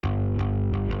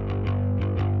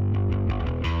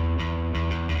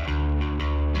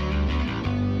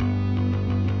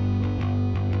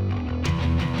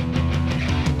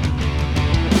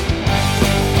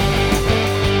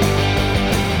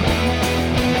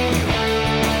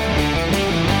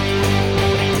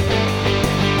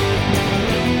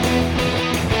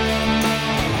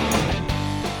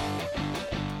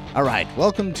right,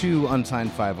 welcome to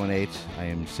Unsigned518. I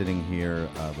am sitting here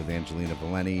with Angelina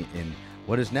Valente in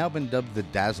what has now been dubbed the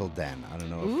Dazzle Den. I don't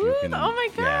know if you can. Oh my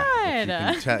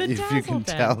God! If you can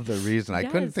tell the reason. Yes. I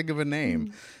couldn't think of a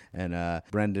name. And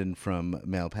Brendan from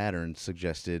Male Patterns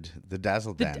suggested the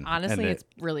Dazzle Den. Honestly, it's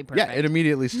really perfect. Yeah, it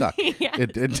immediately stuck. Yeah.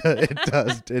 It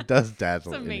does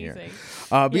dazzle It's amazing. in here.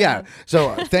 But yeah,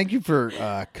 so thank you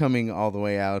for coming all the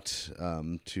way out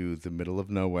to the middle of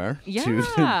nowhere to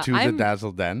the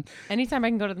Dazzle Den. Anytime I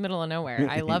can go to the middle of nowhere,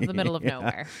 I love the middle of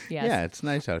nowhere. Yes. Yeah, it's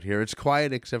nice out here. It's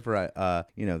quiet except for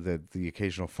the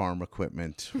occasional farm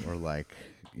equipment or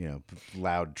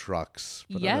loud trucks.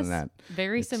 But yes, other than that,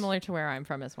 very similar to where I'm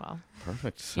from as well.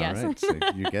 Perfect. Yes. All right, so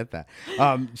you get that.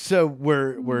 So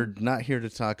we're not here to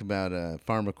talk about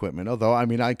farm equipment, although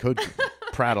I could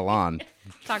prattle on.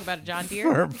 Talk about a John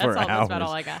Deere. That's about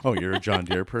all I got. Oh, you're a John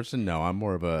Deere person? No, I'm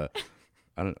more of a.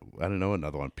 I don't know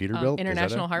another one. Peterbilt?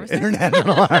 International Harvester?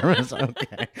 International Harvester.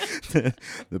 Okay.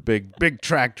 the big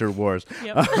tractor wars.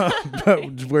 Yep.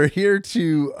 But we're here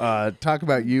to talk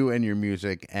about you and your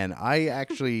music. And I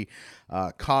actually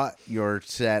caught your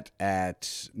set at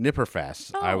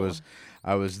Nipperfest. Oh.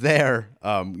 I was there,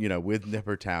 with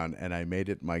Nippertown, and I made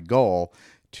it my goal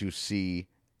to see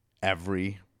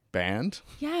every band.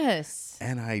 Yes.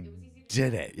 And I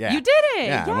did it. Yeah. You did it.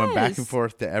 Yeah. Yes. I went back and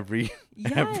forth to every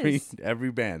Yes.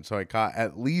 every band. So I caught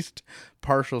at least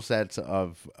partial sets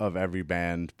of every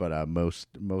band, but most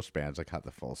bands I caught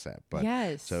the full set. But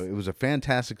yes. So it was a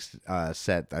fantastic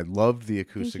set. I loved the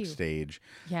acoustic stage.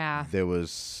 Yeah. There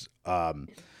was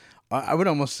I would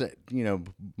almost say,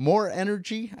 more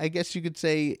energy, I guess you could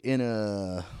say, in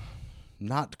a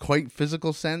not quite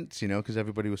physical sense, because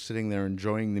everybody was sitting there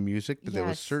enjoying the music, but there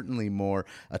was certainly more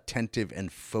attentive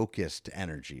and focused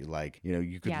energy. Like,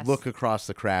 you could look across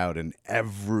the crowd and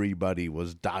everybody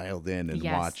was dialed in and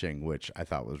watching, which I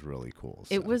thought was really cool.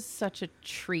 So. It was such a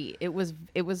treat. It was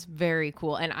very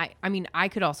cool. And I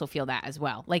could also feel that as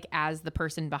well. Like, as the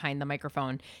person behind the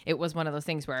microphone, it was one of those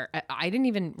things where I didn't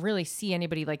even really see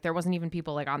anybody. Like, there wasn't even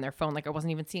people like on their phone. Like, I wasn't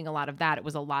even seeing a lot of that. It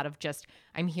was a lot of just,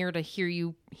 I'm here to hear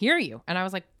you. And I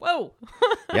was like, whoa.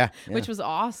 Yeah. Which was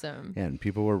awesome. Yeah, and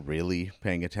people were really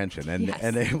paying attention.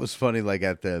 And it was funny, like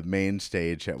at the main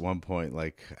stage at one point,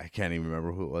 like I can't even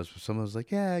remember who it was, but someone was like,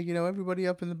 yeah, everybody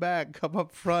up in the back, come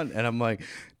up front. And I'm like,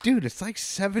 dude, it's like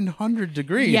 700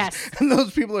 degrees. Yes. And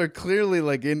those people are clearly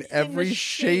like in every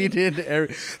shaded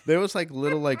area. There was like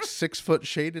little 6-foot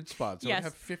shaded spots. So I would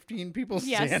have 15 people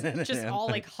standing. Just all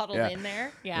like huddled in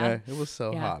there. Yeah, it was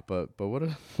so hot, but what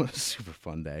a super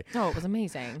fun day. Oh, it was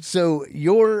amazing. So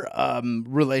your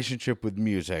relationship with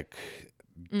music,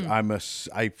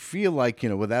 I feel like,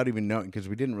 without even knowing, because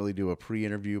we didn't really do a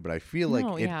pre-interview, but I feel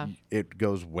like it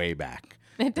goes way back.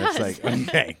 It does. It's like,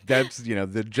 okay, that's,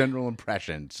 the general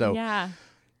impression. So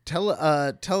tell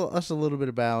us a little bit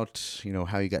about,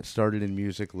 how you got started in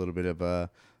music, a little bit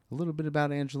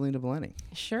about Angelina Valente.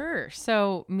 Sure.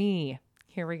 So me.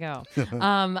 Here we go.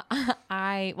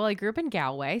 I grew up in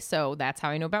Galway, so that's how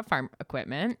I know about farm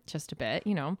equipment, just a bit,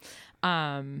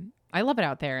 I love it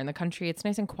out there in the country. It's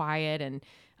nice and quiet. And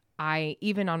I,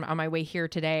 even on my way here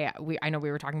today, I know we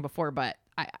were talking before, but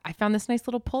I found this nice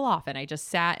little pull off, and I just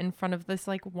sat in front of this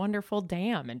wonderful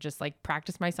dam and just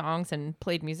practiced my songs and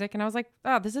played music. And I was like,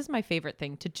 oh, this is my favorite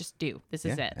thing to just do. This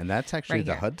is it. And that's actually right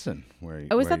the here. Hudson.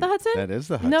 Is that the Hudson? That is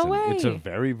the Hudson. No way. It's a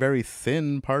very, very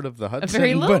thin part of the Hudson. A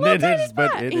very little, but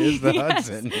it is the Yes.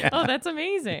 Hudson. Yeah. Oh, that's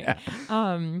amazing.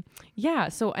 Yeah.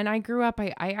 So, and I grew up,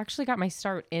 I actually got my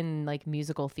start in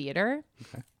musical theater.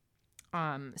 Okay.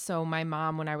 So my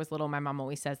mom, when I was little, my mom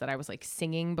always says that I was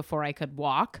singing before I could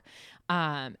walk.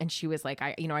 And she was like,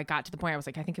 I got to the point, I was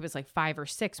like, I think it was 5 or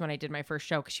 6 when I did my first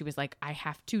show. Cause she was like, I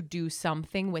have to do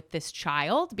something with this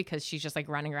child because she's just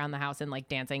running around the house and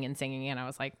dancing and singing. And I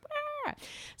was like, ah.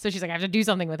 So she's like, I have to do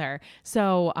something with her.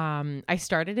 So, I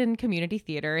started in community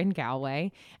theater in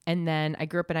Galway, and then I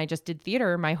grew up and I just did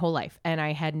theater my whole life. And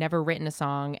I had never written a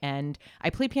song, and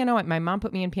I played piano. My mom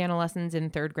put me in piano lessons in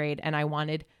 3rd grade, and I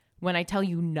wanted, when I tell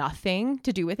you nothing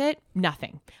to do with it,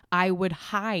 nothing. I would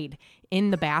hide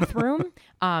in the bathroom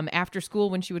after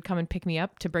school when she would come and pick me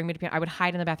up to bring me to piano. I would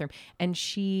hide in the bathroom. And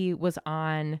she was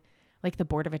on the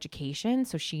board of education,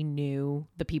 so she knew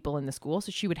the people in the school.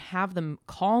 So she would have them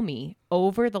call me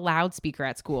over the loudspeaker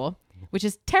at school, which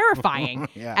is terrifying.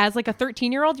 As a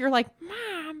 13-year-old, you're like,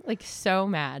 Mom, so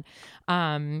mad.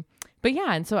 But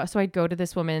yeah, and so I'd go to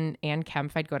this woman, Ann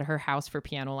Kempf. I'd go to her house for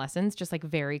piano lessons, just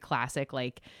very classic,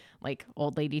 like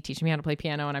old lady teaching me how to play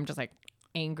piano, and I'm just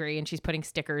angry, and she's putting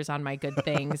stickers on my good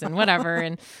things and whatever.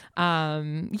 And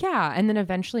and then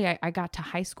eventually I got to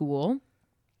high school,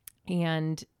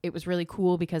 And it was really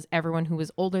cool because everyone who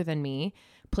was older than me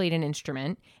played an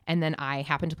instrument, and then I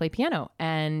happened to play piano.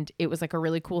 And it was like a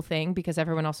really cool thing because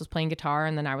everyone else was playing guitar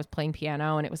and then I was playing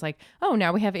piano, and it was like, oh,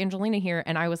 now we have Angelina here.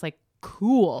 And I was like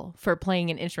cool for playing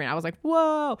an instrument. I was like,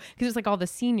 whoa, because it was like all the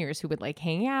seniors who would like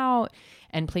hang out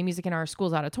and play music in our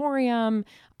school's auditorium.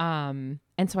 And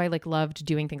so I like loved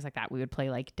doing things like that. We would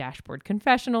play like dashboard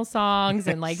confessional songs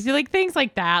and like do like things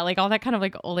like that, like all that kind of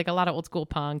like a lot of old school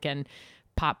punk and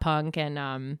pop punk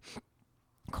and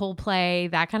Coldplay,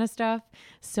 that kind of stuff.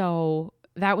 So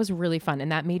that was really fun.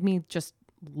 And that made me just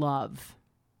love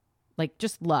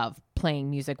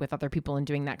playing music with other people and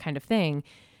doing that kind of thing.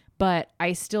 But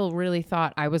I still really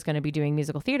thought I was going to be doing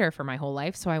musical theater for my whole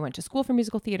life. So I went to school for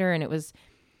musical theater, and it was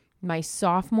my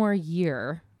sophomore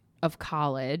year of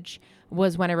college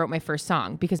was when I wrote my first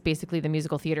song, because basically the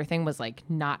musical theater thing was like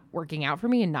not working out for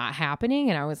me and not happening.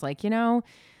 And I was like,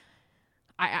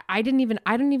 I didn't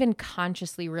even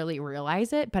consciously really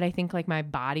realize it, but I think like my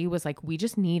body was like, we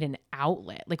just need an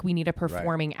outlet. Like we need a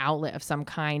performing outlet of some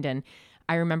kind. And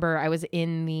I remember I was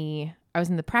in the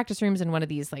practice rooms in one of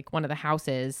the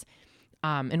houses,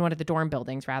 in one of the dorm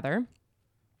buildings rather.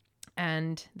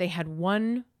 And they had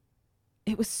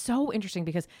it was so interesting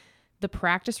because the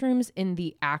practice rooms in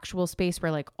the actual space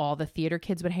where like all the theater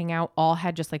kids would hang out all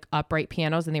had just like upright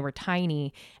pianos, and they were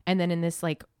tiny. And then in this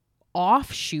like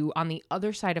offshoot on the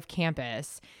other side of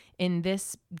campus in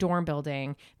this dorm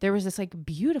building, there was this like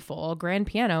beautiful grand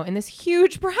piano in this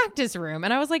huge practice room.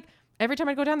 And I was like, every time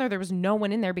I'd go down there was no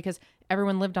one in there because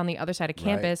everyone lived on the other side of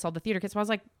campus, all the theater kids. So I was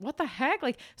like, what the heck?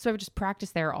 Like, so I would just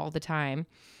practice there all the time.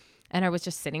 And I was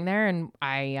just sitting there, and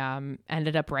I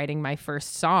ended up writing my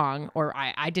first song, or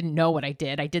I didn't know what I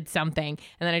did. I did something.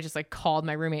 And then I just like called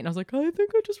my roommate and I was like, I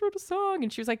think I just wrote a song.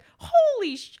 And she was like,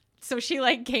 holy So she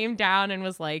like came down and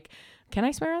was like, can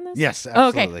I swear on this? Yes,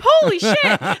 absolutely. Okay. Holy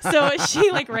shit. So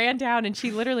she like ran down and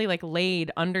she literally like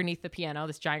laid underneath the piano,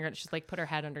 this giant, she's like put her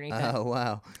head underneath it. Oh,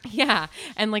 wow. Yeah.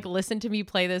 And like listened to me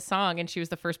play this song. And she was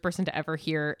the first person to ever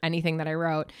hear anything that I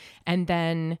wrote. And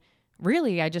then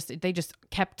really they just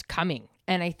kept coming.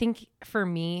 And I think for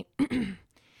me,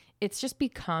 it's just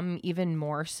become even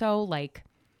more so like,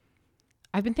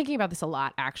 I've been thinking about this a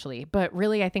lot actually, but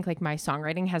really I think like my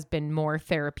songwriting has been more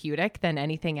therapeutic than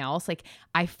anything else. Like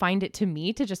I find it to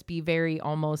me to just be very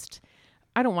almost,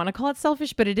 I don't want to call it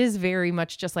selfish, but it is very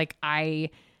much just like I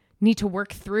need to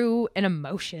work through an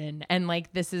emotion, and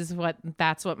like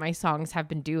that's what my songs have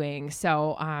been doing.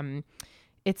 So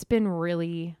it's been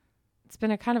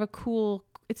kind of a cool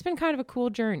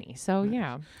journey. So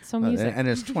yeah, so music. And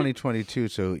it's 2022,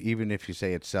 so even if you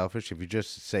say it's selfish, if you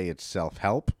just say it's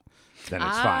self-help, then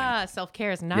it's fine. Self-care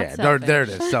is not selfish. Yeah, there it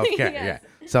is. Self-care. Yes.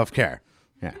 Yeah, self-care.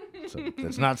 Yeah, so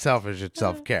it's not selfish. It's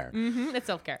self-care. Mm-hmm, it's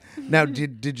self-care. Now,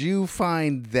 did you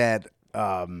find that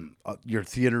your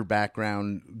theater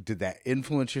background, did that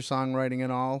influence your songwriting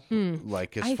at all?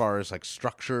 Like as far as like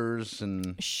structures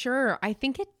and? Sure, I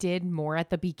think it did more at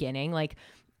the beginning. Like,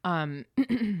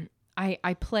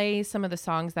 I play some of the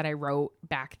songs that I wrote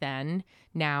back then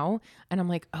now, and I'm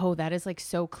like, oh, that is like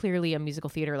so clearly a musical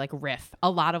theater like riff. A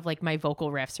lot of like my vocal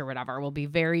riffs or whatever will be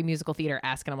very musical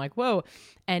theater-esque, and I'm like, whoa.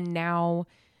 And now,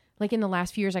 like in the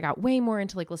last few years, I got way more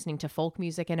into like listening to folk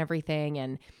music and everything,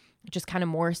 and just kind of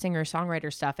more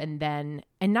singer-songwriter stuff. And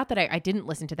not that I didn't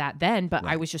listen to that then, but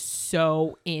right. I was just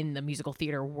so in the musical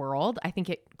theater world. I think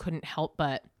it couldn't help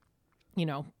but,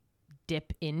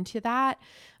 dip into that.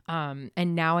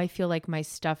 And now I feel like my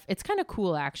stuff, it's kind of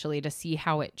cool actually to see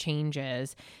how it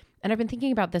changes. And I've been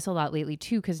thinking about this a lot lately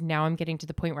too, because now I'm getting to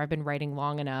the point where I've been writing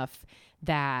long enough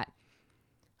that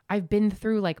I've been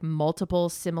through like multiple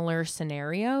similar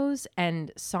scenarios,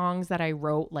 and songs that I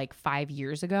wrote like 5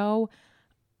 years ago.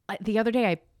 The other day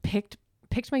I picked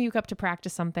my uke up to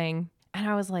practice something, and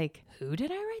I was like, who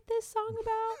did I write this song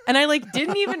about? And I like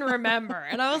didn't even remember.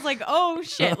 And I was like, oh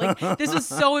shit, like this was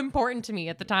so important to me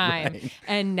at the time. Right.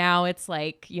 And now it's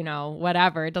like,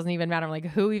 whatever, it doesn't even matter. I'm like,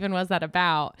 who even was that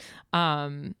about?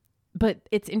 But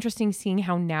it's interesting seeing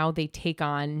how now they take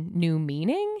on new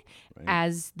meaning, right,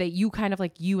 as that you kind of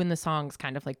like you and the songs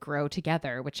kind of like grow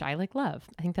together, which I like love.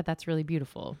 I think that that's really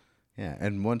beautiful. Yeah,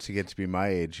 and once you get to be my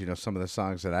age, some of the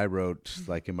songs that I wrote,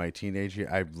 like in my teenage year,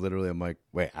 I'm like,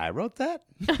 wait, I wrote that?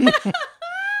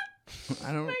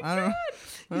 I don't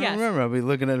remember. I'll be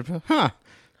looking at it,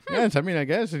 yes, I mean, I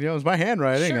guess, it's my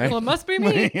handwriting. Sure, well, it must be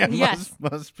me. Yeah, yes.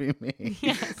 Must be me.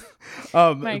 Yes.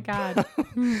 My God.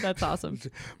 That's awesome.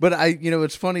 But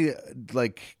it's funny,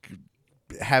 like,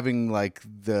 having, like,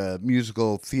 the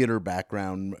musical theater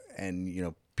background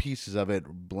and, pieces of it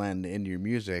blend into your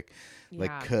music,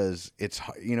 like, because it's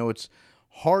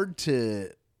hard to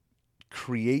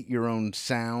create your own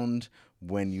sound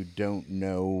when you don't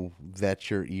know that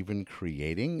you're even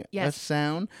creating a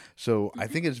sound. So I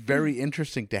think it's very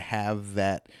interesting to have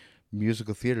that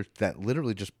musical theater that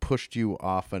literally just pushed you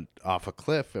off a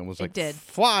cliff and was like,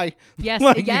 fly. Yes,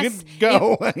 like, yes.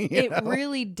 Go. It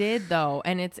really did, though.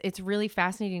 And it's really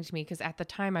fascinating to me because at the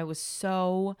time I was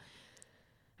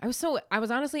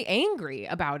honestly angry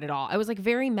about it all. I was like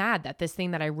very mad that this thing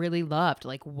that I really loved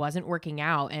like wasn't working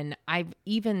out. And I've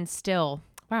even still,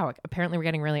 wow, apparently we're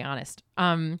getting really honest.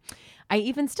 I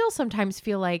even still sometimes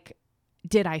feel like,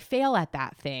 did I fail at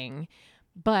that thing?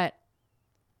 But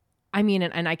I mean,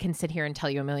 and I can sit here and tell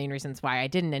you a million reasons why I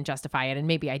didn't and justify it. And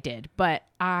maybe I did, but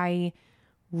I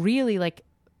really like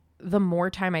the more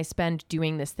time I spend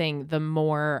doing this thing, the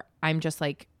more I'm just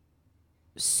like,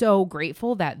 so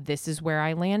grateful that this is where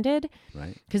I landed.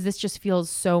 Right. Because this just feels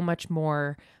so much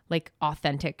more like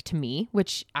authentic to me,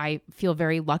 which I feel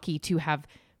very lucky to have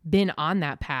been on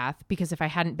that path, because if I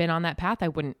hadn't been on that path, I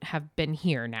wouldn't have been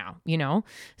here now, you know?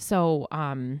 So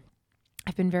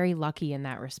I've been very lucky in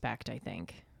that respect, I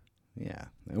think. Yeah.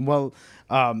 Well,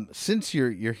 since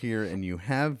you're here and you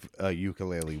have a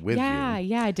ukulele with you.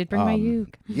 Yeah, I did bring my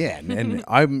uke. Yeah, and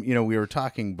I'm, we were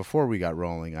talking before we got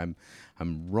rolling. I'm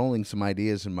rolling some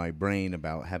ideas in my brain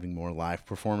about having more live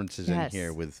performances in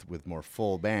here with more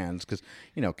full bands, because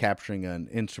capturing an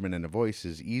instrument and a voice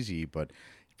is easy, but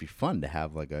it'd be fun to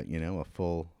have like a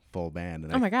full band.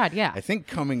 And my God, yeah. I think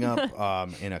coming up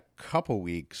in a couple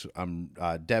weeks,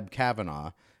 Deb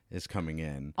Kavanaugh is coming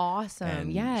in. Awesome.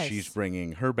 And yes. she's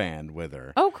bringing her band with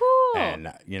her. Oh, cool.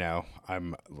 And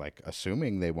I'm like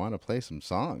assuming they want to play some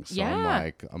songs. So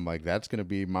yeah. I'm like that's going to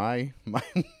be my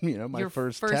Your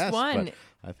first test one. But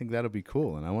I think that'll be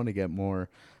cool, and I want to get more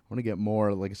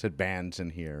like I said, bands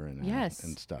in here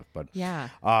and stuff. But yeah.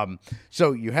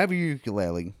 So you have your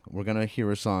ukulele. We're going to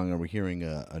hear a song. Are we hearing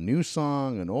a new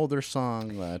song, an older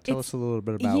song? Tell us a little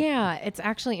bit about. Yeah, it's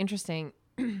actually interesting.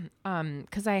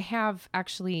 Because I have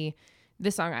actually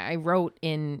this song I wrote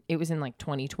it was in like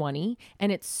 2020,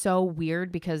 and it's so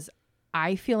weird because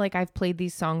I feel like I've played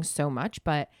these songs so much,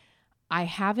 but I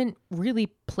haven't really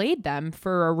played them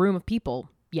for a room of people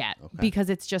yet, because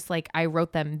it's just like I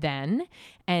wrote them then,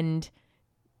 and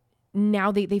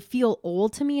now they feel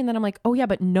old to me. And then I'm like, oh yeah,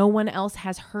 but no one else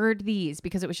has heard these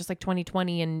because it was just like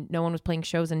 2020 and no one was playing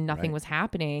shows and nothing was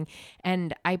happening.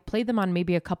 And I played them on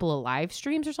maybe a couple of live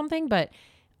streams or something, but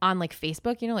on like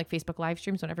Facebook, like Facebook live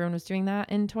streams when everyone was doing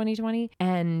that in 2020.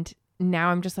 And now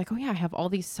I'm just like, oh yeah, I have all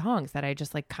these songs that I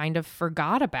just like kind of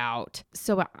forgot about.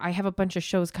 So I have a bunch of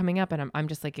shows coming up, and I'm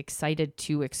just like excited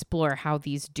to explore how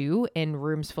these do in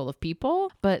rooms full of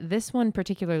people. But this one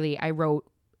particularly I wrote,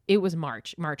 it was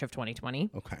March of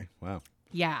 2020. Okay. Wow.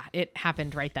 Yeah, it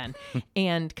happened right then.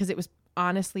 And because it was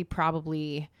honestly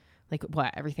probably like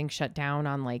everything shut down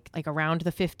on like around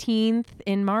the 15th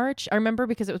in March. I remember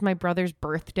because it was my brother's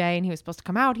birthday and he was supposed to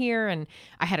come out here, and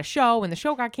I had a show and the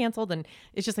show got canceled, and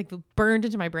it's just like burned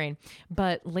into my brain.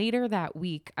 But later that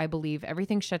week, I believe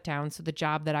everything shut down. So the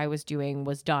job that I was doing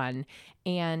was done.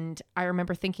 And I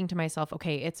remember thinking to myself,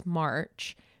 okay, it's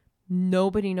March.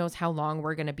 Nobody knows how long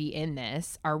we're going to be in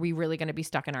this. Are we really going to be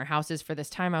stuck in our houses for this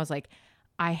time? I was like,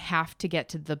 I have to get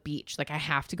to the beach. Like I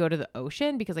have to go to the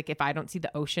ocean, because like if I don't see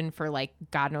the ocean for like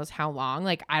God knows how long,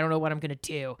 like I don't know what I'm going to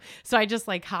do. So I just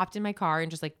like hopped in my car and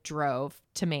just like drove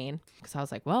to Maine, because I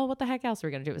was like, well, what the heck else are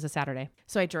we going to do? It was a Saturday.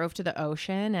 So I drove to the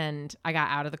ocean, and I got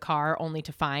out of the car only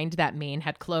to find that Maine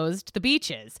had closed the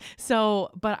beaches. So,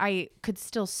 but I could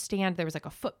still stand. There was like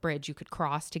a footbridge you could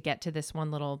cross to get to this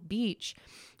one little beach.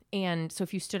 And so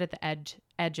if you stood at the edge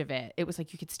of it, it was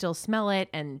like you could still smell it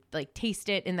and like taste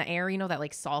it in the air, that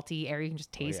like salty air you can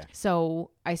just taste. Oh, yeah.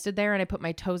 So I stood there and I put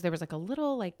my toes. There was like a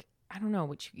little like, I don't know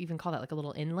what you even call that, like a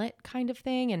little inlet kind of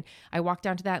thing. And I walked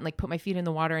down to that and like put my feet in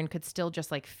the water and could still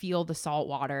just like feel the salt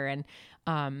water. And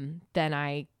then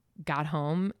I got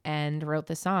home and wrote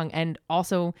this song. And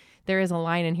also there is a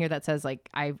line in here that says like,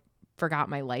 I forgot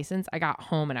my license. I got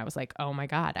home and I was like, oh my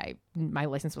God, my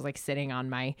license was like sitting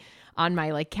on my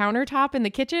like countertop in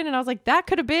the kitchen. And I was like, that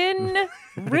could have been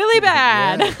really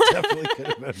bad. Yeah, definitely could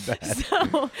have been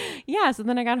bad. So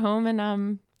then I got home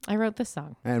and I wrote this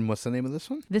song. And what's the name of this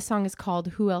one? This song is called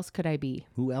Who Else Could I Be?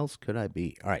 Who Else Could I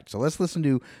Be? All right, so let's listen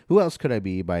to Who Else Could I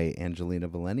Be by Angelina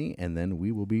Valente, and then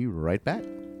we will be right back.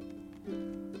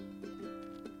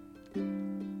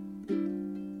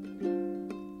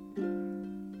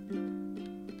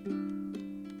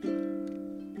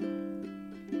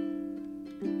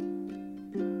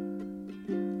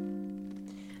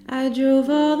 I drove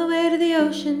all the way to the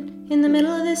ocean in the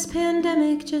middle of this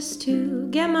pandemic just to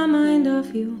get my mind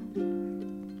off you,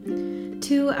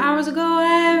 2 hours ago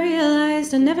I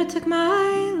realized I never took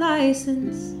my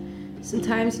license.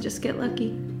 Sometimes you just get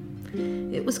lucky.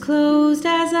 It was closed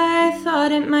as I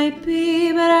thought it might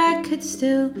be, but I could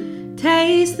still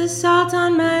taste the salt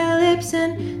on my lips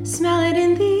and smell it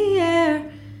in the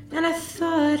air. And I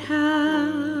thought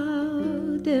how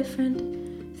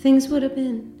different things would have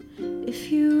been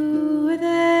if you were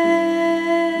there.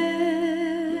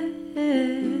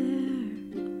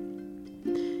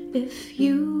 If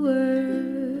you were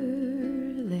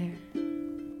there.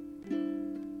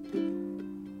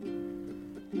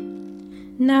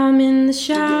 Now I'm in the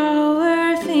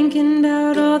shower thinking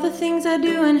about all the things I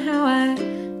do and how I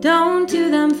don't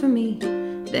do them for me.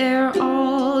 They're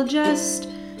all just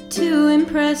to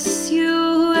impress you,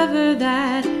 whoever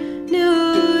that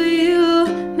knew you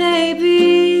may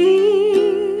be.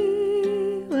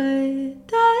 What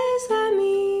does that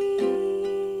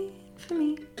mean for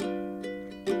me?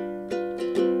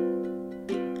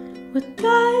 What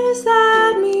does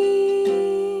that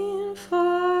mean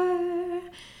for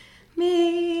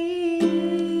me?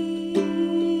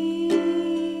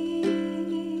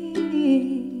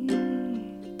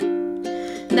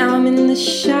 Now I'm in the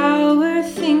shower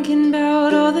thinking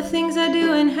about all the things I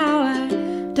do and how I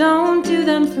don't do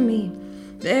them for me.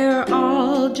 They're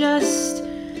all just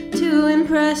to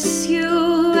impress you,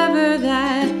 whoever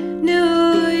that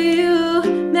knew you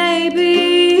may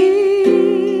be.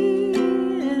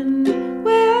 And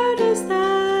where does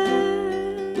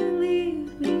that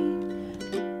leave me?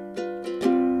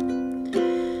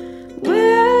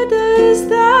 Where does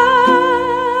that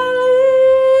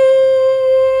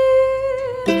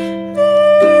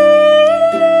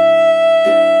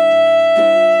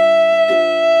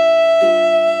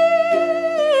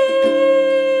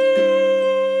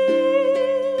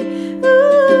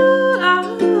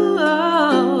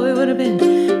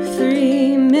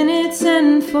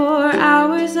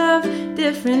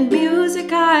different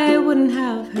music I wouldn't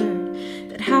have heard.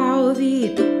 That how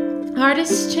the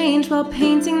artists change while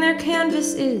painting their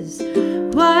canvas is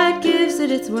what gives it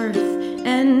its worth.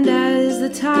 And as the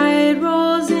tide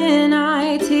rolls in,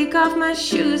 I take off my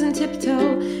shoes and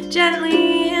tiptoe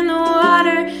gently in the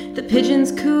water. The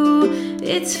pigeons coo,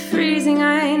 it's freezing,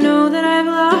 I know that I've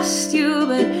lost you,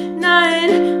 but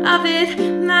none of it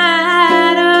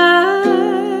matters.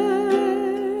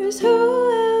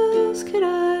 Who else could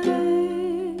I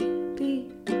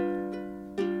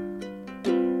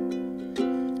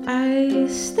I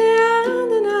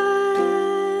stand and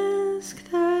ask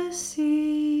the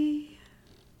sea.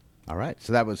 All right,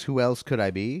 so that was Who Else Could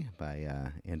I Be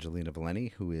by Angelina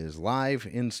Valente, who is live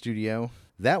in studio.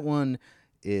 That one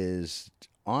is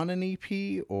on an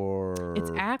EP or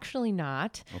It's actually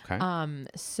not. Okay.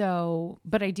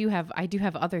 But I do have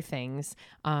other things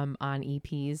on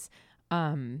EPs.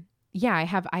 Yeah, I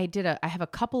have a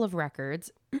couple of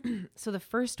records. So the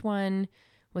first one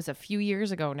was a few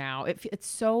years ago now. It's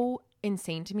so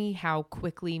insane to me how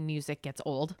quickly music gets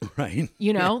old. Right.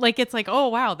 You know, like it's like, oh,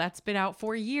 wow, that's been out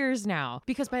 4 years now.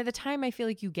 Because by the time I feel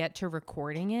like you get to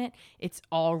recording it, it's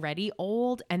already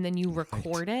old. And then you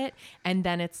record it and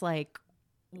then it's like,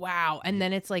 wow. And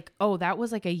then it's like, oh, that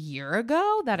was like a year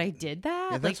ago that I did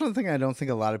that. Yeah, that's one thing I don't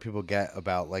think a lot of people get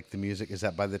about like the music is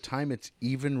that by the time it's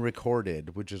even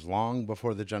recorded, which is long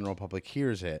before the general public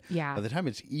hears it, yeah. by the time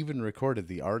it's even recorded,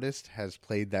 the artist has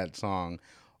played that song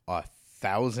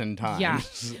 1,000 times Yeah.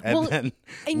 and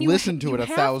listen to it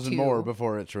 1,000 more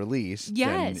before it's released.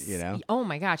 Yes. And, you know? Oh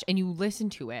my gosh. And you listen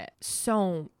to it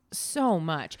so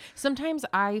much. Sometimes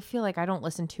I feel like I don't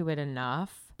listen to it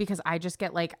enough. Because I just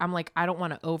get like, I'm like, I don't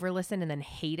want to over listen and then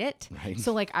hate it. Right.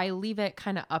 So like I leave it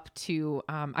kind of up to,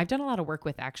 I've done a lot of work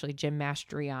with actually Jim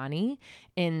Mastriani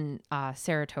in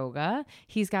Saratoga.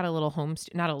 He's got a little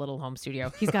not a little home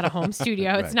studio. He's got a home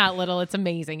studio. Right. It's not little, it's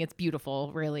amazing. It's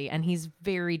beautiful, really. And he's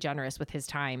very generous with his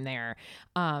time there.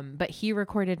 But he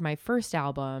recorded my first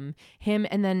album, him,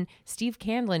 and then Steve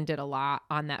Candlin did a lot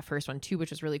on that first one too,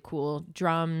 which was really cool.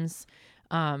 Drums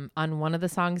on one of the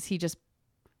songs, he just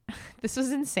this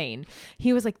was insane.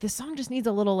 He was like, this song just needs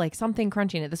a little like something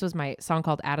crunchy in it. This was my song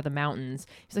called Out of the Mountains.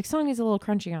 He's like, song needs a little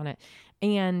crunchy on it.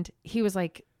 And he was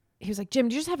like, Jim,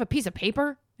 do you just have a piece of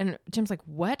paper? And Jim's like,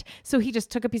 what? So he just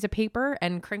took a piece of paper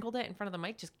and crinkled it in front of the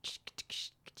mic,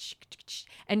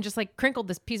 and just like crinkled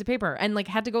this piece of paper and like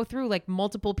had to go through like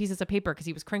multiple pieces of paper because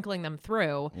he was crinkling them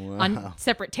through on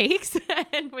separate takes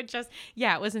and would just,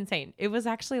 yeah, it was insane. It was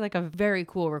actually like a very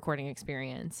cool recording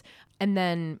experience. And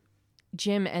then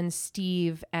Jim and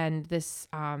Steve and this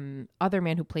other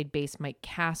man who played bass, Mike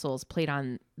Castles, played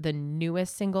on the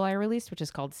newest single I released, which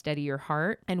is called Steady Your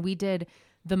Heart. And we did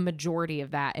the majority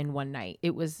of that in one night.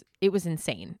 It was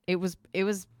insane. It was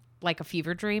like a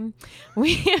fever dream.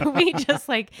 We just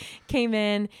like came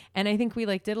in, and I think we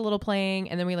like did a little playing,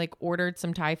 and then we like ordered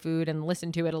some Thai food and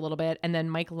listened to it a little bit, and then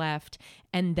Mike left,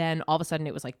 and then all of a sudden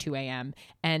it was like 2 a.m.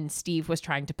 and Steve was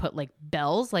trying to put like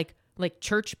bells, like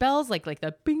church bells, like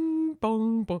the bing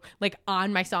bong bong, like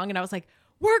on my song, and I was like,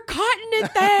 we're cutting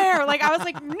it there. Like, I was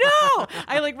like, no.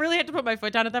 I like really had to put my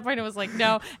foot down at that point. It was like,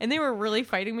 no. And they were really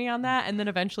fighting me on that. And then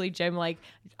eventually Jim, like,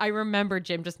 I remember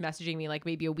Jim just messaging me like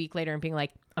maybe a week later and being like,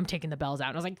 I'm taking the bells out.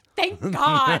 And I was like, thank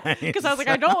God. Because I was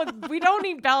like, we don't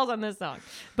need bells on this song.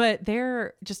 But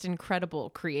they're just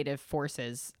incredible creative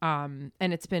forces. And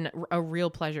it's been a real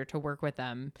pleasure to work with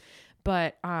them.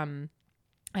 But I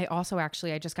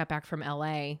just got back from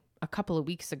LA a couple of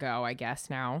weeks ago, I guess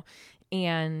now.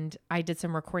 And I did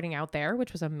some recording out there,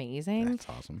 which was amazing. That's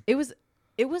awesome. It was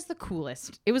the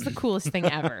coolest. It was the coolest thing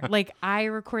ever. Like, I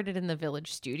recorded in the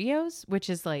Village Studios, which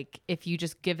is like, if you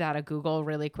just give that a Google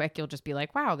really quick, you'll just be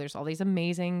like, wow, there's all these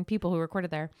amazing people who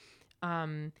recorded there.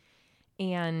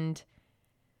 And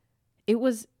it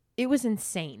was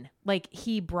insane. Like,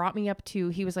 he brought me up to,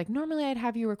 he was like, normally I'd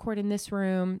have you record in this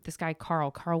room. This guy,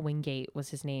 Carl Wingate was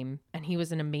his name. And he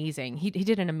was he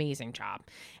did an amazing job.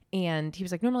 And he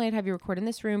was like, normally I'd have you record in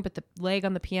this room, but the leg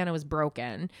on the piano is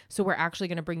broken. So we're actually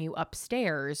going to bring you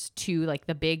upstairs to like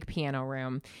the big piano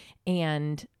room.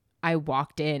 And I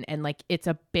walked in, and like, it's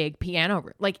a big piano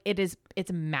room. Like, it's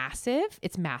massive.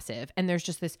 It's massive. And there's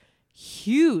just this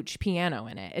huge piano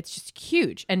in it. It's just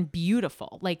huge and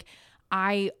beautiful. Like,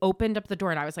 I opened up the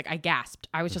door and I was like, I gasped.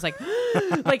 I was just like,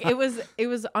 like, it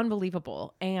was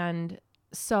unbelievable. And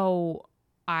so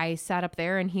I sat up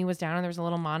there, and he was down, and there was a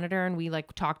little monitor, and we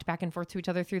like talked back and forth to each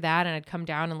other through that. And I'd come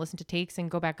down and listen to takes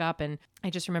and go back up. And I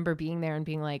just remember being there and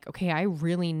being like, okay, I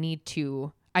really need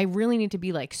to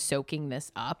be like soaking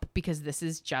this up, because this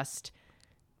is just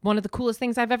one of the coolest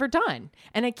things I've ever done.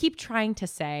 And I keep trying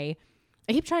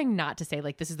not to say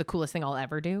like, this is the coolest thing I'll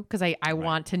ever do. Cause I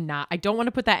want to I don't want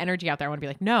to put that energy out there. I want to be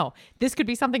like, no, this could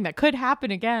be something that could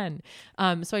happen again.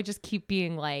 So I just keep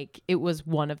being like, it was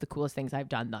one of the coolest things I've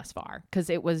done thus far. Cause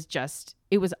it was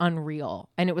unreal.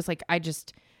 And it was like,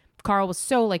 Carl was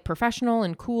so like professional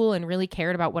and cool and really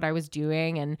cared about what I was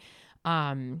doing. And,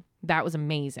 that was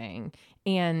amazing.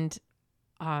 And,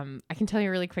 I can tell you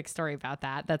a really quick story about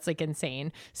that. That's like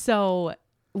insane. So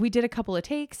we did a couple of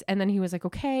takes, and then he was like,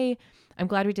 okay, I'm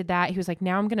glad we did that. He was like,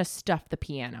 now I'm going to stuff the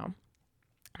piano.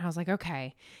 And I was like,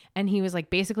 okay. And he was like,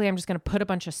 basically, I'm just going to put a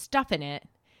bunch of stuff in it,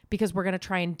 because we're going to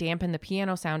try and dampen the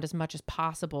piano sound as much as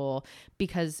possible,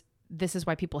 because this is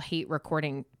why people hate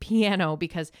recording piano,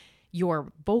 because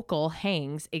your vocal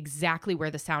hangs exactly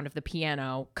where the sound of the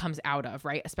piano comes out of,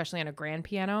 right? Especially on a grand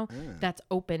piano that's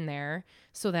open there.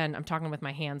 So then I'm talking with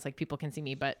my hands, like people can see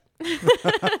me, but this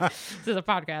is a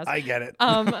podcast. I get it.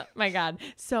 My God.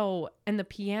 So, and the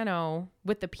piano,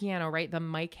 right? The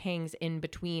mic hangs in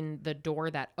between the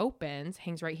door that opens,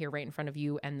 hangs right here, right in front of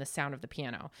you, and the sound of the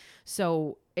piano.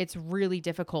 So it's really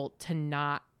difficult to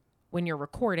not, when you're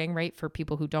recording, right? For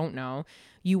people who don't know,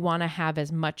 you want to have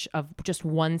as much of just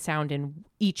one sound in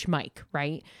each mic,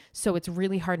 right? So it's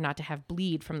really hard not to have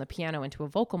bleed from the piano into a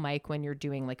vocal mic when you're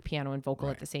doing like piano and vocal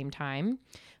at the same time.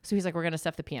 So he's like, we're going to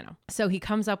stuff the piano. So he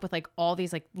comes up with like all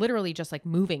these like literally just like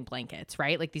moving blankets,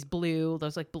 right? Like these blue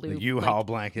the U-Haul like,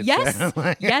 blankets. Yes.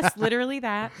 Yes, literally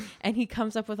that. And he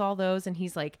comes up with all those, and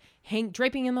he's like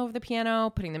draping them over the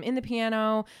piano, putting them in the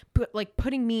piano,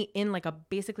 putting me in like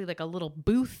basically like a little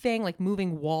booth thing, like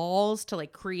moving walls to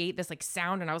like create this like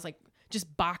sound. And I was like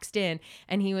just boxed in.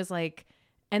 And he was like,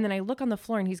 and then I look on the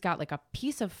floor, and he's got like a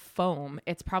piece of foam.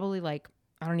 It's probably like,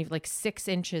 I don't even, like 6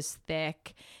 inches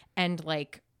thick and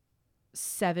like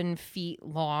 7 feet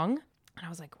long. And I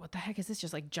was like, what the heck is this?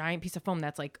 Just like giant piece of foam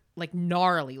that's like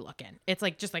gnarly looking. It's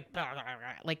like just like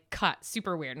cut,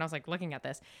 super weird. And I was like looking at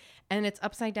this, and it's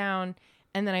upside down.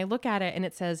 And then I look at it, and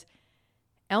it says,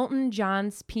 Elton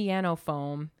John's piano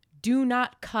foam, do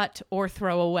not cut or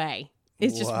throw away.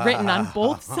 It's just written on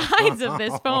both sides of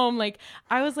this foam. Like,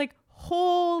 I was like,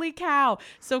 holy cow.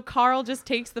 So Carl just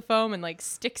takes the foam and like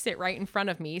sticks it right in front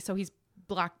of me. So he's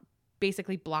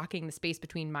basically blocking the space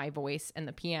between my voice and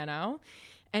the piano.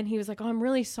 And he was like, oh, I'm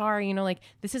really sorry. You know, like,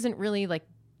 this isn't really like,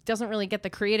 doesn't really get the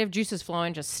creative juices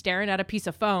flowing, just staring at a piece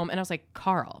of foam. And I was like,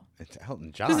 Carl, it's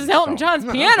Elton John. This is Elton John's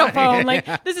piano foam.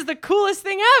 Like, this is the coolest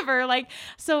thing ever. Like,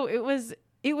 so it was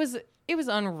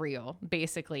unreal,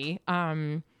 basically.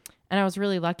 And I was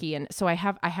really lucky. And so I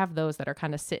have those that are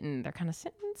kind of sitting. They're kind of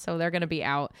sitting. So they're going to be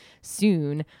out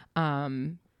soon.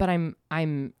 But I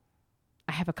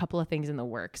have a couple of things in the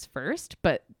works first,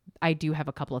 but I do have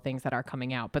a couple of things that are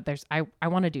coming out, but I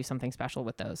want to do something special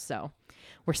with those. So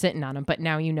we're sitting on them, but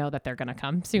now you know that they're going to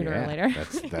come sooner or later.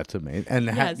 That's amazing. And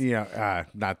Yes.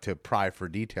 not to pry for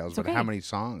details, but okay. how many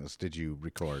songs did you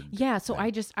record? Yeah, so I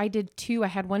did 2. I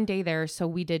had one day there, so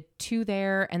we did 2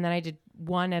 there, and then I did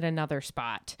 1 at another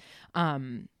spot.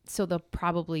 So they'll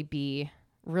probably be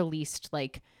released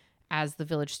like as the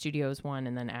Village Studios one,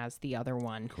 and then as the other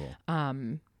one. Cool.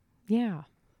 Yeah.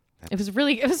 It was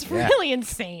really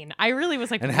insane. I really was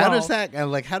like, and how does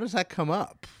that come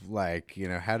up? Like,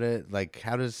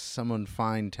 how does someone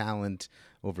find talent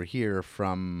over here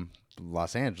from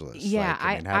Los Angeles? Yeah,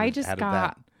 I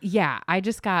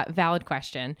just got valid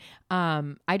question.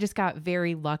 I just got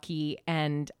very lucky,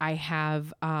 and I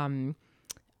have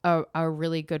a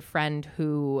really good friend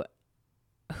who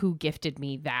gifted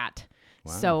me that.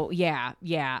 Wow. So yeah,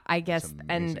 I guess,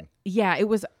 and yeah,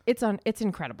 it's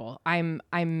incredible. I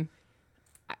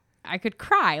could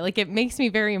cry. Like, it makes me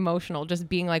very emotional just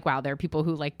being like, wow, there are people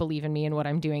who like believe in me and what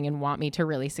I'm doing and want me to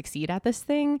really succeed at this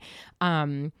thing.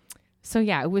 So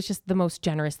yeah, it was just the most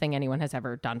generous thing anyone has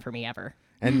ever done for me ever.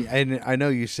 And I know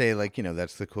you say like,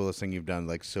 that's the coolest thing you've done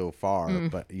like so far,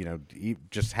 but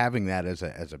just having that as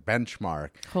a benchmark.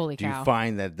 Holy cow. Do you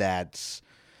find that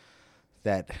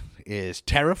is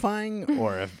terrifying,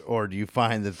 or do you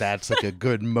find that that's like a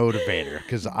good motivator?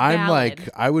 Because I'm like,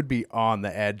 I would be on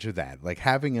the edge of that, like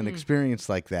having an experience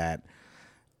like that.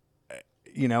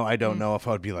 I don't know if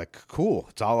I would be like, cool,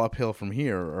 it's all uphill from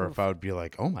here, or if I would be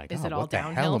like, oh my God, what the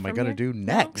hell am I going to do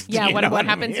next? Yeah, what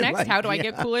happens next? Like, how do I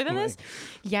get cooler than this?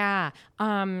 Yeah.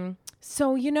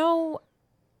 So,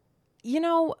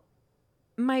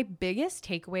 my biggest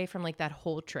takeaway from like that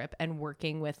whole trip and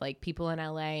working with like people in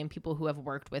LA and people who have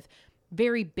worked with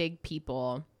very big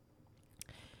people,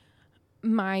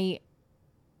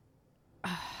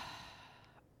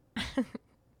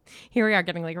 here we are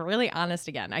getting like really honest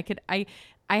again. I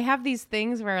have these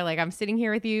things where like I'm sitting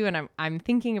here with you and I'm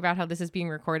thinking about how this is being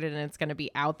recorded and it's going to be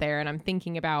out there, and I'm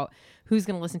thinking about who's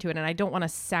going to listen to it, and I don't want to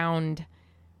sound,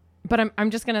 but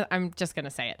I'm just going to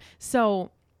say it.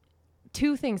 So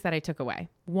 2 things that I took away.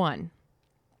 One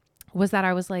was that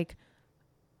I was like,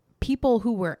 people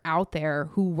who were out there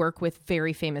who work with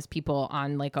very famous people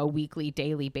on like a weekly,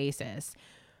 daily basis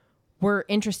were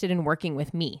interested in working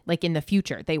with me, like in the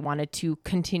future. They wanted to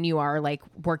continue our like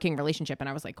working relationship. And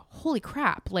I was like, holy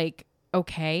crap, like,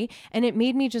 okay. And it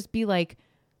made me just be like,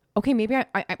 okay, maybe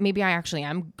I actually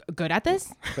am good at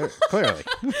this. Clearly.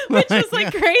 Which was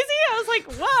like crazy. I was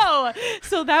like, whoa.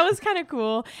 So that was kind of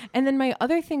cool. And then my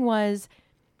other thing was,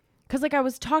 because like I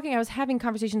was having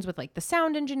conversations with like the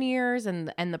sound engineers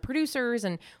and the producers,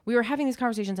 and we were having these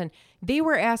conversations, and they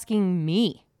were asking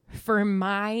me for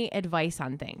my advice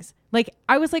on things. Like,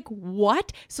 I was like,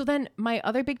 what? So then my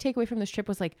other big takeaway from this trip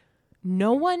was like,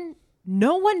 no one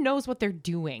knows what they're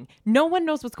doing. No one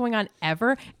knows what's going on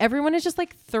ever. Everyone is just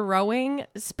like throwing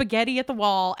spaghetti at the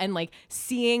wall and like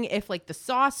seeing if like the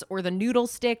sauce or the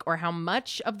noodles stick, or how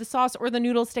much of the sauce or the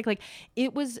noodles stick. Like,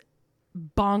 it was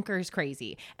bonkers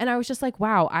crazy. And I was just like,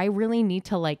 wow, I really need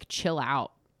to like chill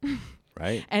out.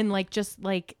 Right. And like, just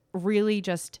like really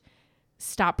just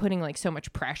stop putting like so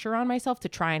much pressure on myself to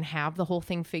try and have the whole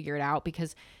thing figured out,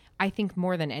 because I think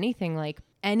more than anything, like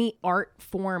any art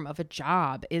form of a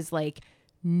job is like,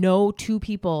 no 2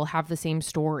 people have the same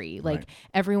story. Like,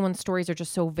 everyone's stories are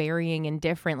just so varying and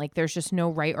different. Like, there's just no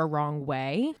right or wrong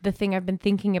way. The thing I've been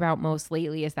thinking about most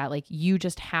lately is that like, you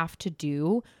just have to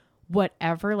do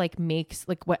whatever like makes,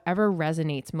 like whatever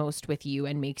resonates most with you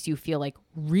and makes you feel like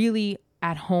really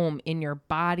at home in your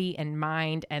body and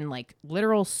mind and like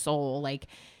literal soul. Like,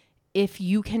 if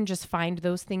you can just find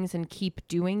those things and keep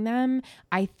doing them,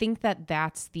 I think that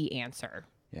that's the answer.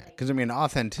 Yeah, because I mean,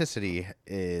 authenticity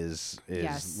is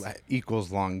Yes.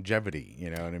 equals longevity. You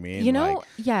know what I mean? Like,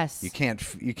 yes. You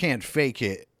can't fake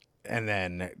it and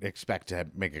then expect to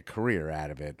make a career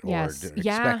out of it, or Yes.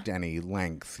 expect any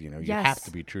length. You Yes. have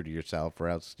to be true to yourself, or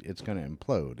else it's going to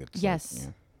implode. It's Yes.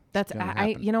 like, That's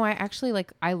I actually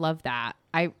like, I love that.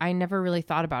 I never really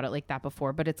thought about it like that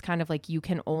before, but it's kind of like you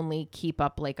can only keep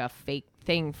up like a fake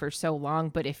thing for so long.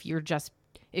 But if you're just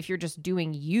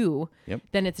doing you,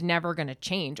 then it's never going to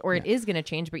change, or it is going to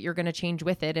change, but you're going to change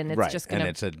with it, and it's just going to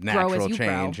it's a grow natural as you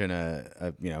change, grow.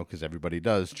 and because everybody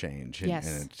does change. Yes.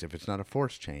 And if it's not a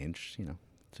forced change,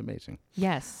 it's amazing.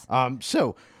 Yes.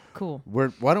 So cool.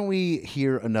 Why don't we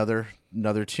hear another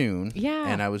tune? Yeah.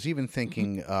 And I was even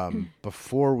thinking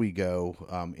before we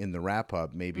go in the wrap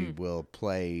up, maybe we'll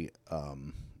play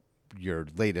your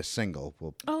latest single.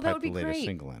 We'll that would be the latest great.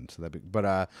 single in. So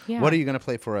what are you going to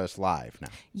play for us live now?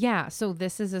 Yeah. So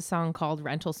this is a song called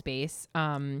Rental Space.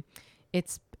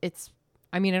 It's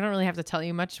I mean, I don't really have to tell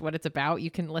you much what it's about.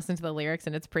 You can listen to the lyrics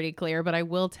and it's pretty clear, but I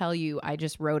will tell you, I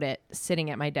just wrote it sitting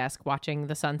at my desk watching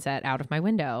the sunset out of my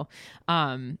window.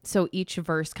 So each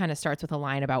verse kind of starts with a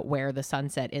line about where the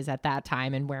sunset is at that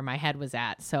time and where my head was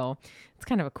at. So it's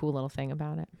kind of a cool little thing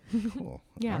about it. Cool.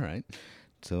 Yeah. All right.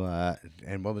 So,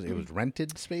 and what was it? It was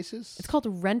rented spaces? It's called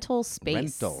Rental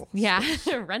Space. Rental Yeah,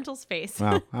 Rental Space.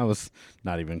 Wow, I was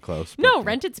not even close. No,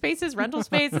 rented spaces, rental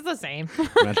space, it's the same.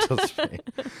 Rental space.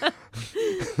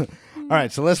 All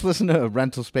right, so let's listen to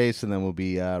Rental Space, and then we'll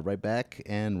be right back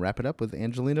and wrap it up with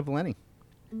Angelina Valente.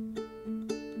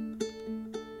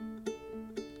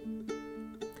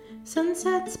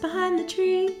 Sunsets behind the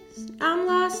trees, I'm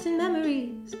lost in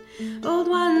memories, old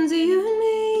ones of you and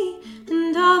me,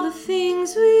 and all the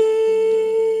things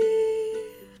we've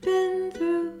been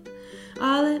through.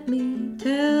 Oh, let me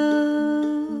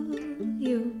tell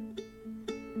you.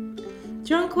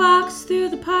 Drunk walks through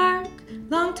the park,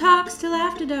 long talks till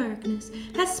after darkness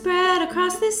has spread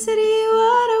across this city.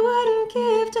 What I wouldn't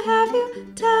give to have you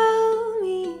tell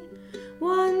me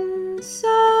once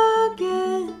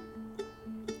again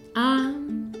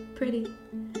I'm pretty.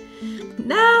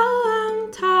 Now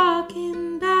I'm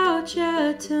talking about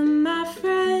you to my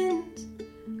friends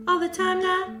all the time,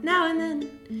 now and then.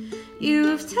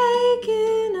 You've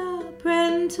taken up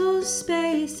rental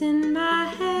space in my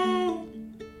head.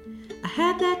 I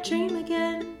had that dream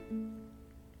again.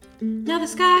 Now the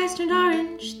sky's turned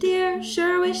orange, dear.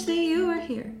 Sure wish that you were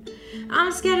here.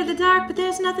 I'm scared of the dark, but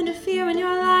there's nothing to fear when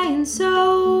you're lying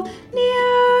so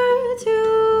near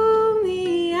to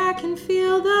me. I can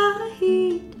feel the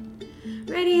heat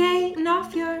radiating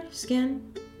off your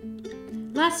skin.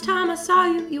 Last time I saw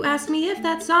you, you asked me if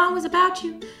that song was about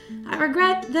you. I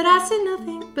regret that I said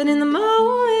nothing, but in the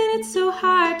moment it's so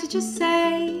hard to just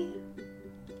say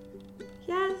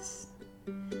yes.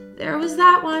 There was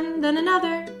that one, then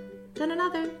another, then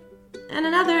another, and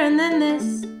another, and then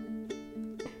this.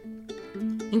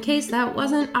 In case that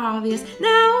wasn't obvious,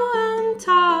 now I'm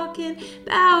talking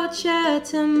about you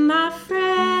to my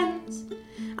friends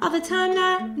all the time,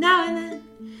 now and then.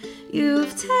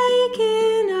 You've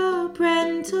taken up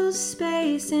rental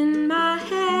space in my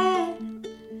head.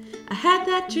 I had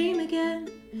that dream again.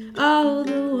 Oh,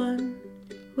 the one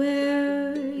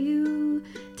where you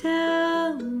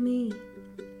tell me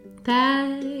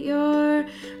that you're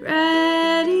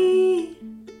ready.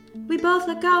 We both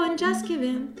let go and just give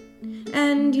in,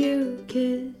 and you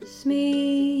kiss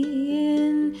me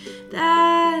in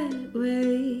that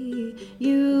way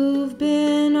you've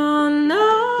been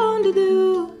unknown to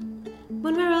do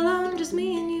when we're alone, just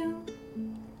me and you.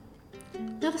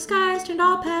 Now the sky's turned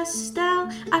all pastel.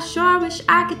 I sure wish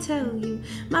I could tell you.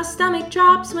 My stomach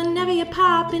drops whenever you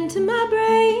pop into my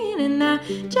brain, and I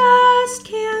just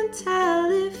can't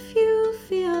tell if you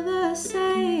feel the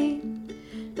same,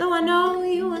 though I know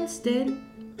you once did.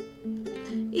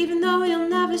 Even though you'll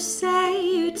never say,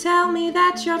 you tell me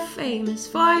that you're famous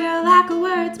for your lack of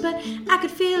words, but I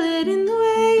could feel it in the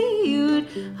way you'd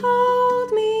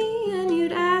hold me and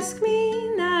you'd ask me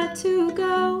not to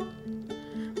go.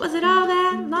 Was it all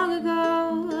that long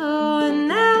ago? Oh, and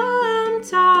now I'm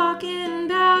talking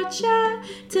about you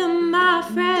to my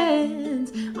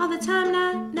friends all the time,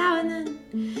 now and then.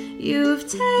 You've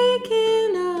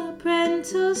taken up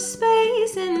rental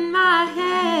space in my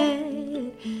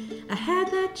head. I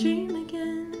had that dream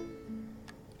again.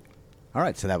 All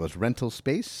right, so that was Rental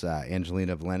Space,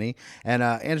 Angelina Valente. And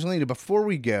Angelina, before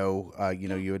we go,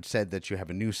 you had said that you have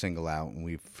a new single out, and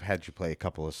we've had you play a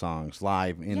couple of songs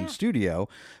live in studio.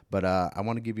 But I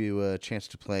want to give you a chance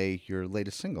to play your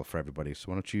latest single for everybody. So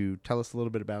why don't you tell us a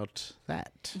little bit about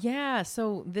that? Yeah,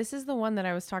 so this is the one that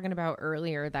I was talking about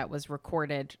earlier that was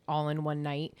recorded all in one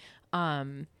night.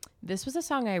 This was a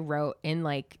song I wrote in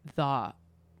like the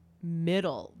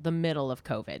middle of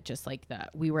COVID, just like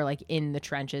we were like in the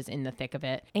trenches, in the thick of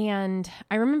it. And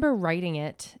I remember writing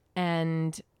it,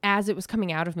 and as it was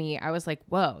coming out of me, I was like,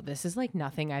 whoa, this is like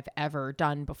nothing I've ever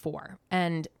done before.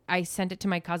 And I sent it to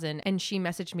my cousin, and she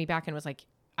messaged me back and was like,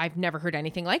 I've never heard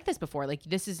anything like this before. Like,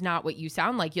 this is not what you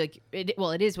sound like. You're like,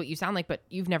 it is what you sound like, but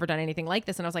you've never done anything like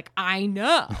this. And I was like, I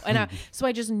know. And so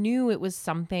I just knew it was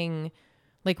something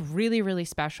like really, really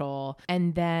special.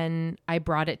 And then I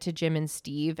brought it to Jim and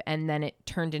Steve, and then it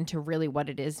turned into really what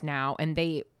it is now. And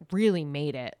they really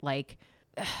made it. Like,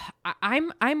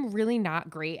 I'm really not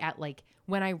great at, like,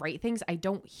 when I write things, I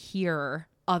don't hear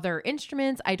other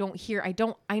instruments. I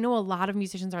know a lot of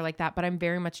musicians are like that, but I'm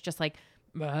very much just like,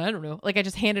 I don't know. Like I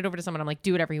just hand it over to someone. I'm like,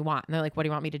 do whatever you want. And they're like, what do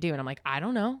you want me to do? And I'm like, I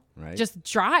don't know. Right. Just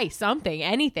try something,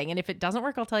 anything. And if it doesn't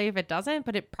work, I'll tell you if it doesn't,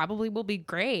 but it probably will be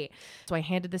great. So I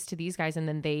handed this to these guys, and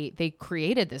then they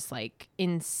created this like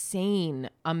insane,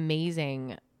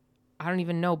 amazing, I don't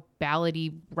even know,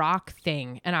 ballady rock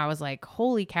thing. And I was like,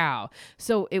 holy cow.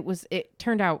 So it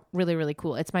turned out really, really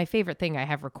cool. It's my favorite thing I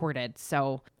have recorded.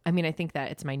 So, I mean, I think that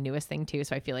it's my newest thing too.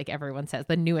 So I feel like everyone says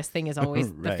the newest thing is always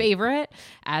Right. the favorite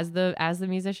as the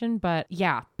musician. But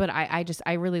yeah, but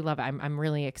I really love it. I'm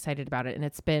really excited about it.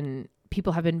 And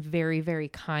people have been very, very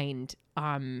kind,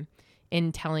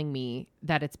 in telling me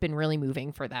that it's been really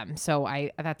moving for them. So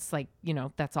that's like,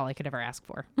 that's all I could ever ask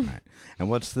for. All right. And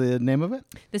what's the name of it?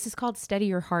 This is called Steady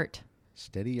Your Heart.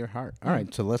 Steady Your Heart. All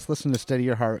right. So let's listen to Steady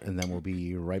Your Heart, and then we'll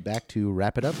be right back to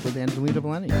wrap it up with Angelina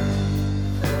Valente.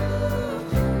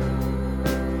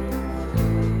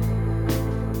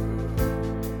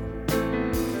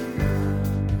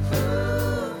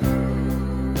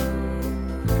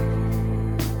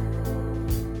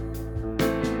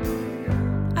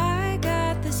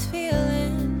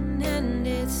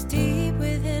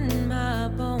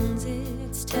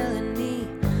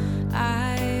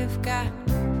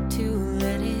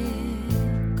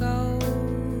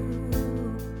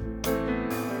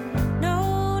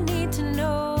 No need to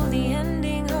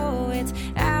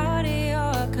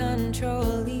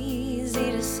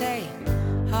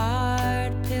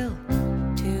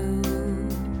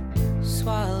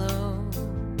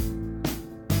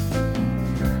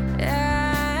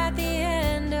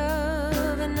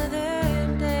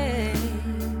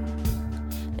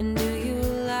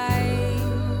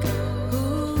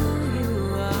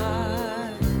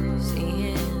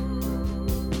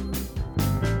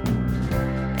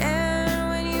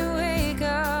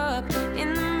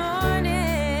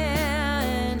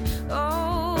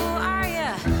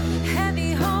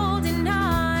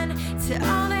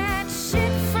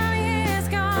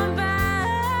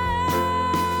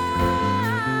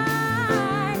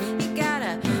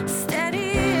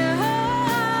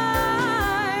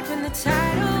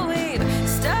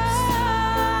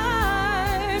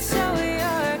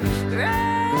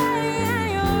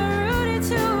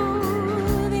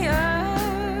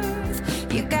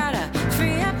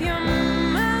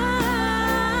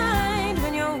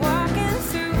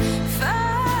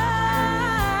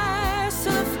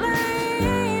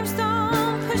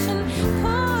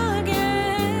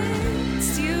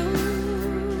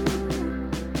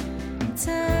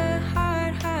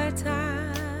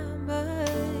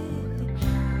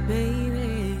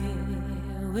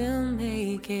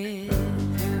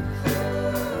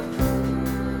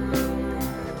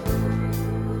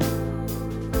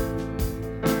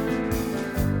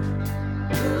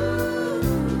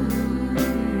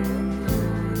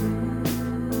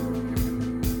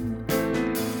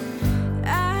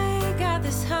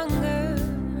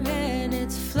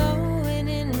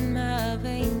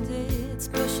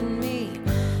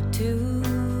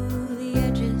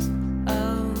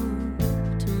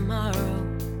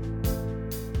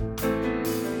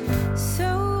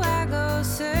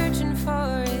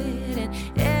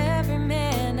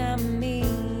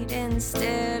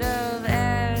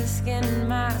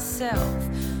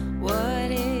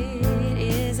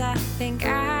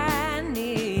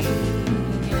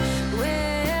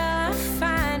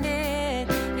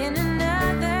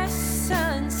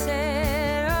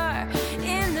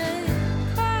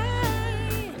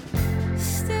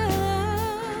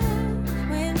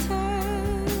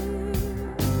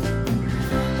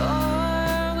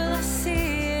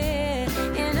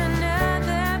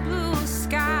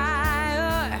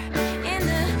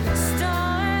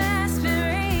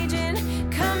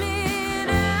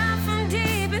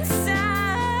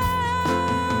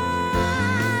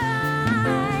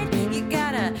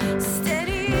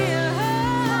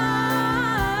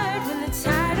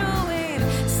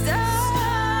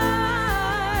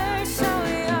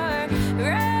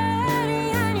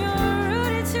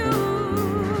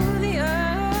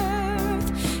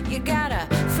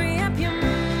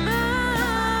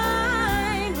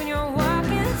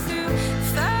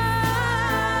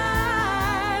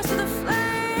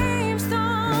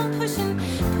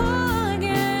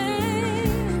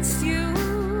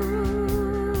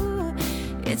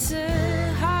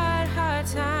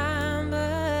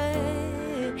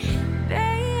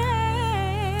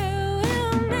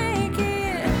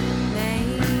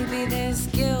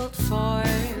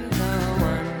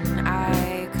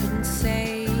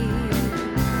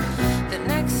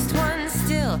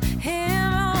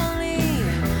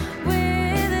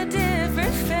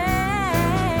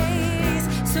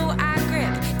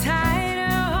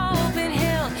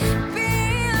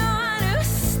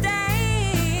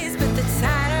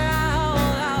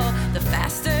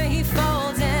he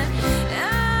folds in.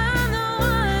 I'm the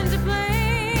one to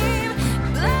blame.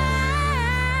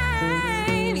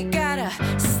 Blame. You gotta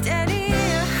steady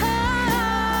your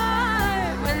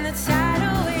heart when the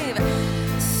tidal wave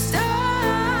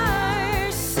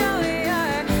starts. So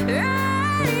you're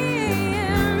ready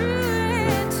and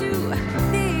rooted to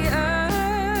the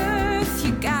earth.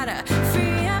 You gotta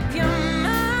free up your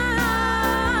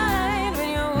mind when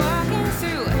you're walking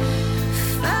through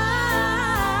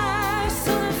fire,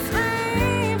 so the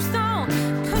flames don't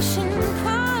push and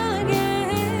pull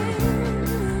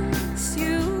against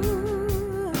you.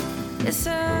 It's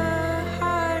a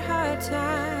hard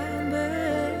time,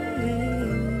 but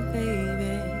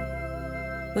baby,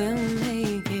 we'll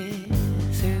make it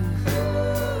through.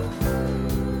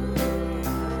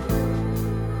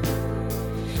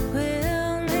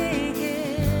 We'll make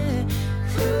it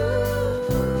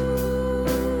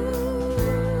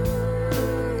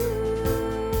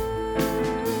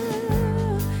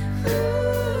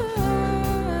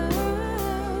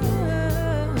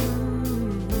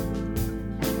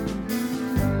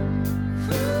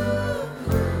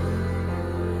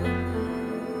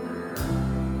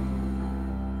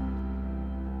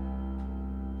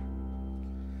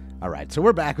All right, so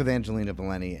we're back with Angelina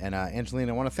Valente, and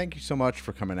Angelina, I want to thank you so much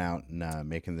for coming out and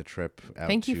making the trip out.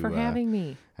 Thank you for having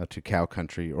me. Out to cow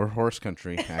country, or horse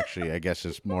country, actually, I guess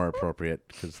is more appropriate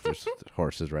because there's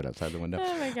horses right outside the window.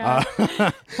 Oh my god.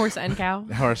 Horse and cow.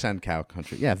 Horse and cow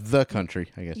country. Yeah, the country,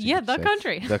 I guess. Yeah, the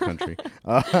country. The country.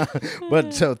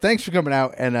 But so thanks for coming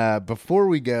out. And before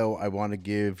we go, I want to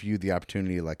give you the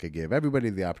opportunity, like I give everybody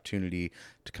the opportunity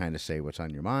to kind of say what's on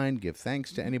your mind, give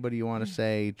thanks to anybody you want to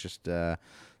say. Just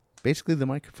basically, the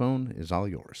microphone is all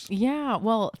yours. Yeah,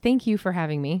 well, thank you for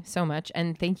having me so much.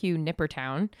 And thank you,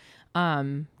 Nippertown.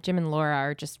 Jim and Laura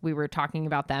are we were talking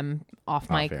about them off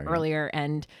mic earlier,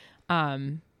 and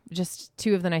just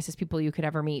two of the nicest people you could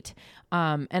ever meet.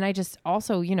 And I just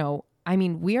also, I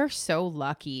mean, we are so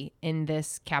lucky in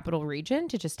this capital region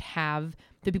to just have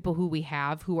the people who we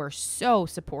have who are so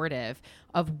supportive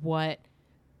of what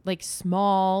like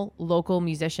small local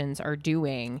musicians are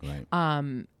doing. Right.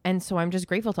 And so I'm just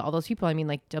grateful to all those people. I mean,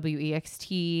 like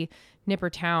WEXT,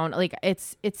 Nippertown, like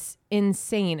it's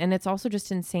insane. And it's also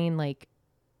just insane, like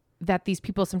that these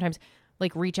people sometimes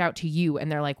like reach out to you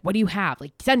and they're like, what do you have?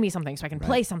 Like, send me something so I can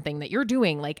play something that you're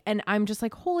doing. Like, and I'm just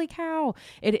like, holy cow.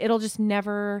 It'll just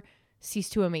never cease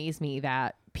to amaze me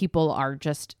that people are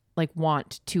just like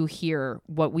want to hear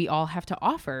what we all have to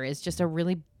offer is just a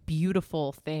really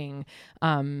beautiful thing.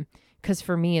 Because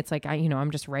for me, it's like, I'm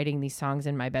just writing these songs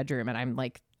in my bedroom and I'm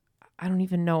like, I don't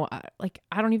even know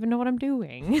what I'm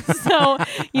doing. So,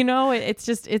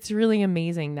 it's really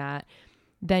amazing that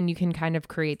then you can kind of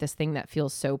create this thing that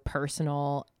feels so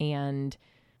personal and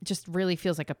just really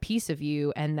feels like a piece of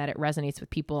you, and that it resonates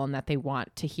with people and that they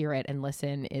want to hear it and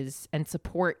listen and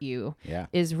support you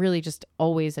is really just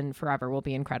always and forever will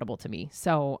be incredible to me.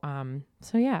 So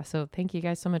thank you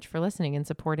guys so much for listening and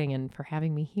supporting and for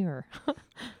having me here.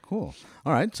 Cool.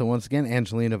 All right. So once again,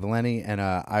 Angelina Valente, and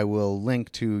I will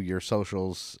link to your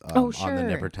socials on the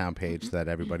Nippertown page that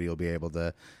everybody will be able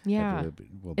to. Yeah.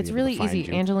 It's really easy.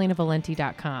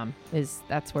 AngelinaValente.com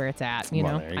that's where it's at.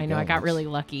 I know I got really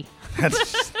lucky.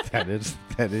 That is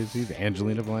easy.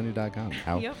 AngelinaValente.com.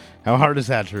 How hard is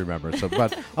that to remember? So,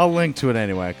 but I'll link to it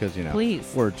anyway because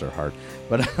please, words are hard.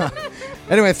 But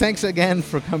anyway, thanks again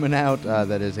for coming out.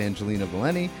 That is Angelina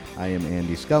Valente. I am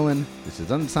Andy Scullin. This is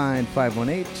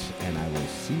Unsigned518, and I will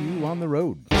see you on the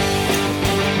road.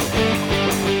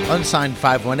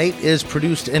 Unsigned518 is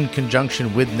produced in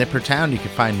conjunction with Nippertown. You can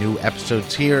find new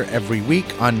episodes here every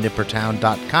week on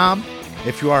nippertown.com.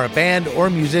 If you are a band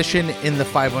or musician in the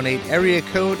 518 area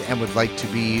code and would like to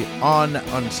be on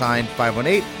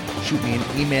Unsigned518, shoot me an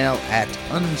email at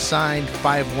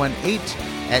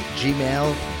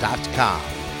unsigned518@gmail.com.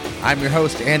 I'm your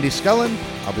host, Andy Scullin.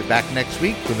 I'll be back next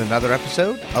week with another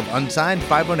episode of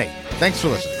Unsigned518. Thanks for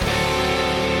listening.